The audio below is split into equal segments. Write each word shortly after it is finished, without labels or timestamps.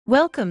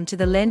Welcome to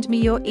the Lend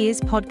Me Your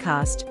Ears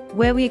podcast,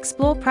 where we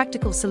explore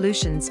practical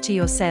solutions to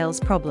your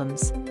sales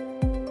problems.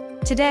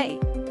 Today,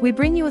 we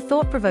bring you a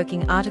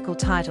thought-provoking article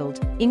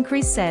titled,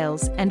 Increase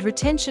Sales and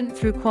Retention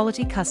Through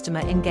Quality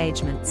Customer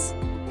Engagements.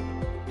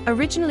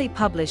 Originally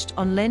published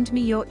on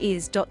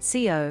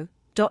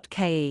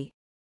lendmeyourears.co.ke.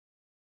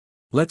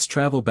 Let's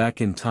travel back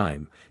in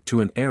time,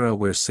 to an era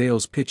where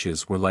sales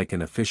pitches were like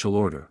an official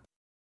order.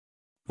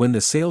 When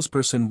the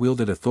salesperson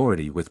wielded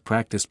authority with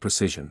practiced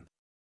precision.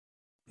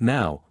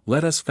 Now,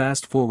 let us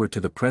fast forward to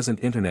the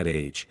present internet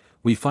age.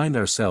 We find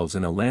ourselves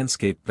in a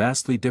landscape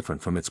vastly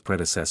different from its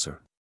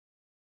predecessor.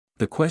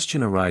 The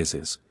question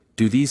arises,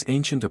 do these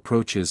ancient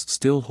approaches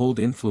still hold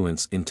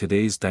influence in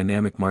today's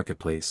dynamic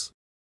marketplace?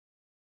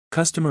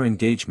 Customer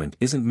engagement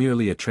isn't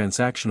merely a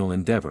transactional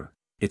endeavor,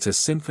 it's a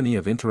symphony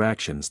of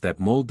interactions that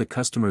mold the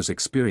customer's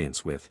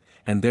experience with,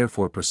 and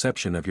therefore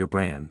perception of your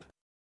brand.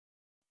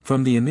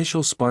 From the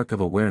initial spark of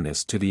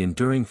awareness to the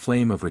enduring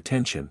flame of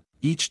retention,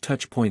 each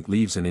touchpoint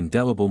leaves an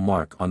indelible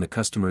mark on the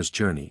customer's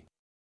journey.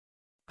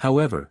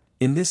 However,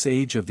 in this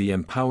age of the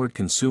empowered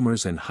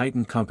consumers and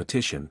heightened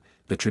competition,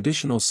 the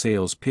traditional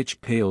sales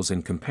pitch pales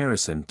in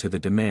comparison to the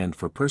demand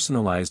for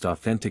personalized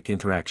authentic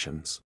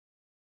interactions.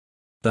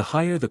 The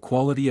higher the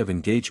quality of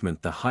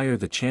engagement, the higher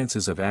the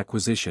chances of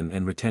acquisition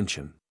and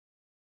retention.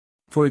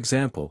 For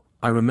example,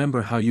 I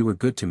remember how you were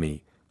good to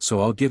me,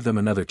 so I'll give them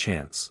another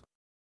chance.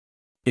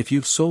 If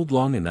you've sold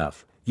long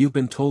enough, you've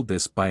been told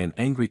this by an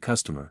angry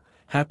customer,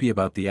 happy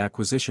about the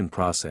acquisition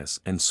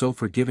process and so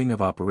forgiving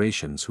of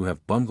operations who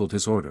have bungled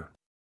his order.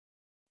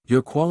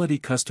 Your quality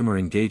customer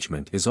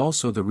engagement is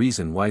also the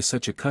reason why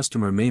such a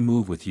customer may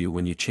move with you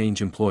when you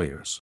change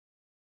employers.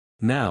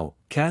 Now,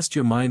 cast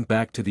your mind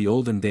back to the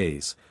olden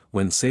days,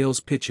 when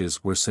sales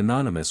pitches were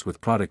synonymous with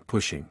product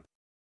pushing.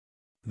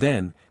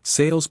 Then,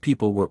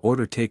 salespeople were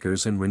order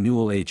takers and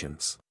renewal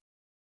agents.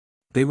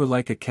 They were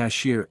like a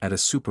cashier at a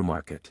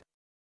supermarket.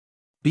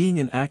 Being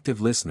an active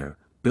listener,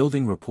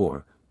 building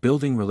rapport,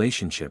 building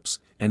relationships,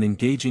 and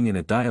engaging in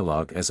a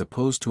dialogue as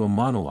opposed to a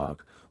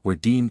monologue, were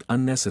deemed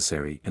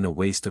unnecessary and a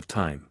waste of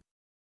time.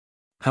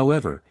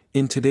 However,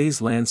 in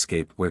today's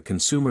landscape where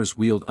consumers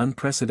wield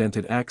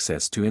unprecedented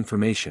access to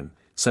information,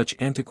 such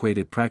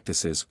antiquated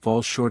practices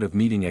fall short of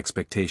meeting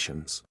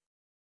expectations.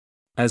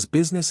 As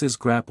businesses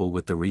grapple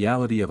with the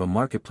reality of a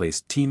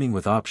marketplace teeming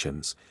with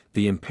options,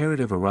 the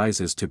imperative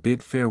arises to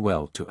bid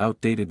farewell to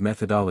outdated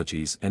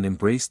methodologies and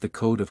embrace the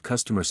code of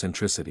customer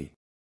centricity.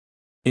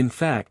 In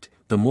fact,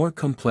 the more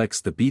complex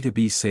the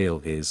B2B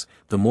sale is,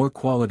 the more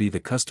quality the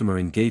customer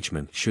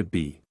engagement should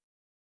be.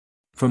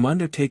 From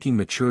undertaking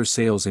mature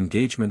sales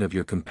engagement of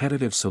your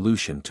competitive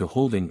solution to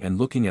holding and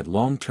looking at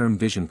long-term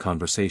vision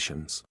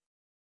conversations.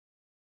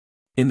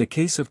 In the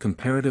case of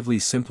comparatively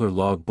simpler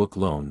logbook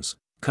loans,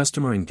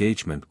 customer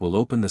engagement will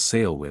open the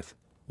sale with,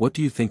 "What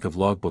do you think of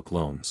logbook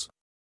loans?"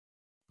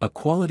 A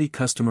quality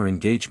customer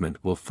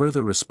engagement will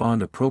further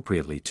respond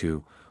appropriately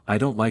to, "I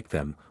don't like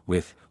them,"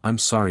 with, "I'm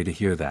sorry to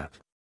hear that.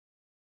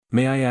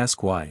 May I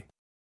ask why?"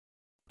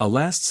 A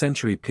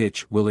last-century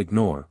pitch will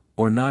ignore,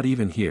 or not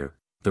even hear,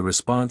 the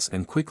response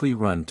and quickly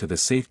run to the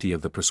safety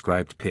of the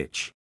prescribed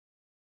pitch.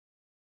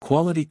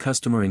 Quality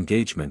customer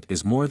engagement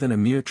is more than a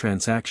mere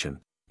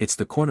transaction, it's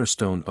the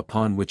cornerstone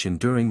upon which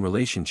enduring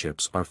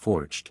relationships are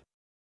forged.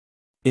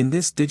 In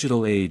this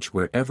digital age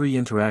where every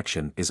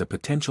interaction is a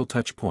potential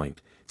touchpoint,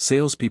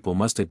 salespeople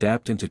must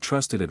adapt into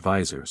trusted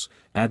advisors,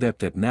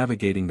 adept at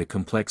navigating the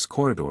complex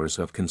corridors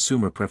of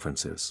consumer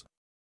preferences.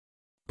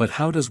 But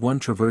how does one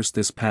traverse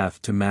this path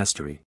to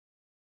mastery?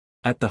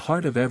 At the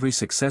heart of every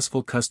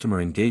successful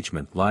customer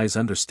engagement lies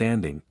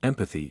understanding,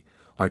 empathy,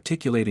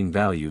 articulating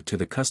value to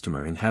the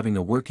customer and having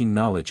a working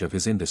knowledge of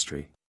his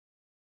industry.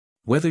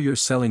 Whether you're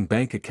selling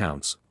bank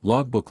accounts,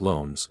 logbook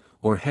loans,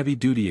 or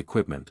heavy-duty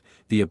equipment,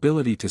 the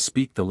ability to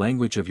speak the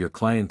language of your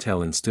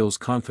clientele instills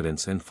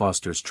confidence and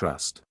fosters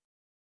trust.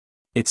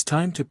 It's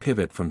time to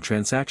pivot from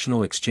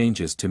transactional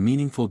exchanges to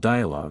meaningful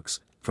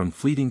dialogues, from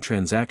fleeting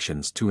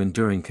transactions to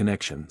enduring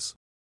connections.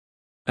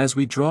 As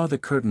we draw the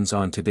curtains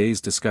on today's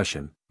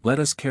discussion, let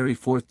us carry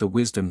forth the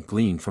wisdom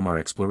gleaned from our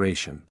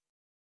exploration.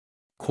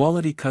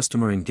 Quality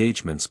customer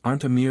engagements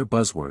aren't a mere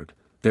buzzword,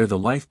 they're the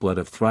lifeblood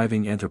of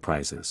thriving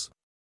enterprises.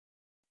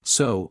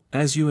 So,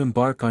 as you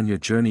embark on your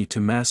journey to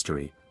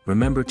mastery,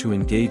 remember to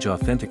engage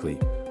authentically,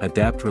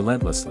 adapt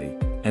relentlessly,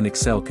 and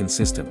excel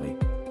consistently.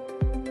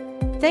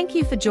 Thank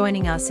you for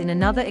joining us in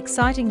another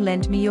exciting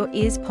Lend Me Your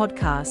Ears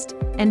podcast,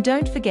 and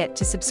don't forget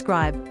to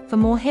subscribe for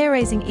more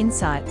hair-raising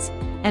insights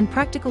and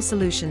practical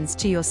solutions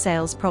to your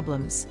sales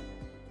problems.